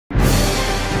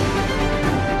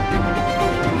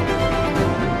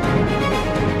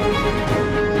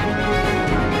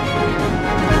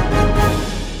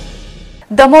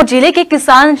दमोह जिले के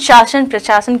किसान शासन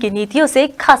प्रशासन की नीतियों से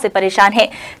खासे परेशान हैं।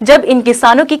 जब इन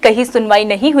किसानों की कहीं सुनवाई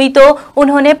नहीं हुई तो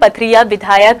उन्होंने पथरिया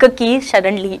विधायक की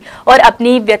शरण ली और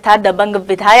अपनी व्यथा दबंग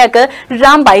विधायक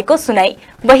रामबाई को सुनाई।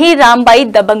 वहीं रामबाई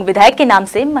दबंग विधायक के नाम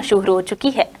से मशहूर हो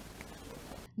चुकी है।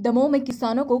 दमोह में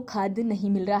किसानों को खाद्य नहीं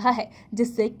मिल रहा है,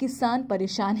 जिससे किसान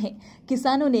परेशान हैं।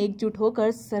 किसानों ने एकजुट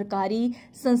होकर सरकारी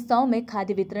संस्थाओं में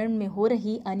खाद्य वितरण में हो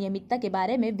रही अनियमितता के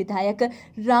बारे में विधायक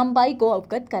रामबाई को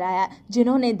अवगत कराया,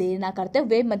 जिन्होंने देर न करते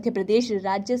हुए मध्य प्रदेश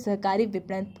राज्य सहकारी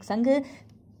विपणन संघ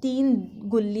 3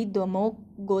 गुल्ली दमोह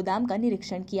गोदाम का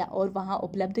निरीक्षण किया और वहां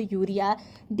उपलब्ध यूरिया,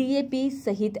 डीएपी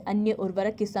सहित अन्य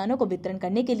उर्वरक किसानों को वितरण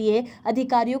करने के लिए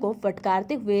अधिकारियों को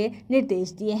फटकारते हुए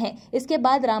निर्देश दिए हैं। इसके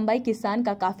बाद रामबाई किसान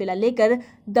का काफिला लेकर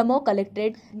दमोह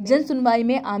कलेक्ट्रेट जन सुनवाई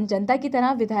में आम जनता की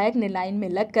तरह विधायक ने लाइन में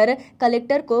लगकर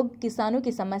कलेक्टर को किसानों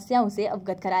की समस्याओं से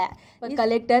अवगत कराया।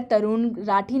 कलेक्टर तरुण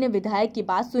राठी ने विधायक की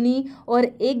बात सुनी और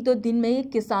 1-2 दिन में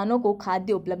किसानों को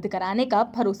खाद्य उपलब्ध कराने का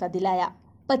भरोसा दिलाया।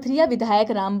 पथरिया विधायक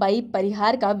रामबाई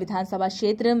परिहार का विधानसभा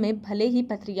क्षेत्र में भले ही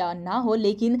पथरिया ना हो,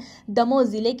 लेकिन दमोह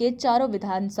जिले के चारों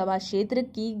विधानसभा क्षेत्र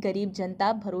की गरीब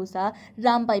जनता भरोसा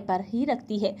रामबाई पर ही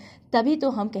रखती है। तभी तो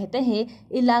हम कहते हैं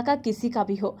इलाका किसी का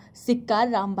भी हो, सिक्का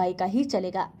रामबाई का ही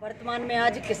चलेगा। वर्तमान में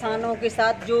आज किसानों के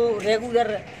साथ जो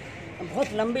रेगुलर बहुत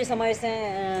लंबे समय से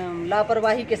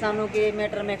लापरवाही किसानों के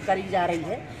मैटर में करी जा रही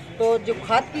है, तो जो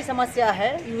खाद की समस्या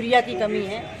है, यूरिया की कमी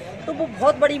है, तो वो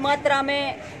बहुत बड़ी मात्रा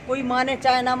में, कोई माने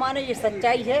चाहे ना माने, ये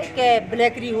सच्चाई है कि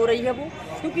ब्लैकरी हो रही है वो,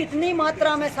 क्योंकि इतनी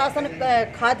मात्रा में शासन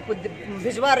खाद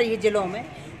भिजवा रही है जिलों में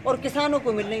और किसानों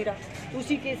को मिल नहीं रहा।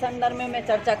 उसी के संदर्भ में मैं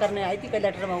चर्चा करने आई थी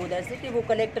कलेक्टर महोदय से कि वो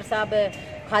कलेक्टर साहब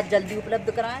खाद जल्दी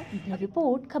उपलब्ध कराएं।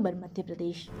 रिपोर्ट खबर मध्य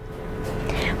प्रदेश।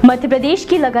 मध्य प्रदेश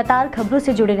की लगातार खबरों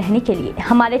से जुड़े रहने के लिए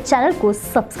हमारे चैनल को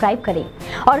सब्सक्राइब करें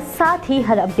और साथ ही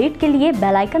हर अपडेट के लिए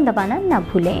बेल आइकन दबाना न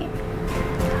भूलें।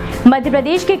 मध्य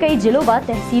प्रदेश के कई जिलों व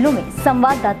तहसीलों में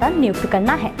संवाददाता नियुक्त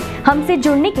करना है। हमसे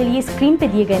जुड़ने के लिए स्क्रीन पर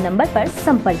दिए गए नंबर पर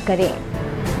संपर्क करें।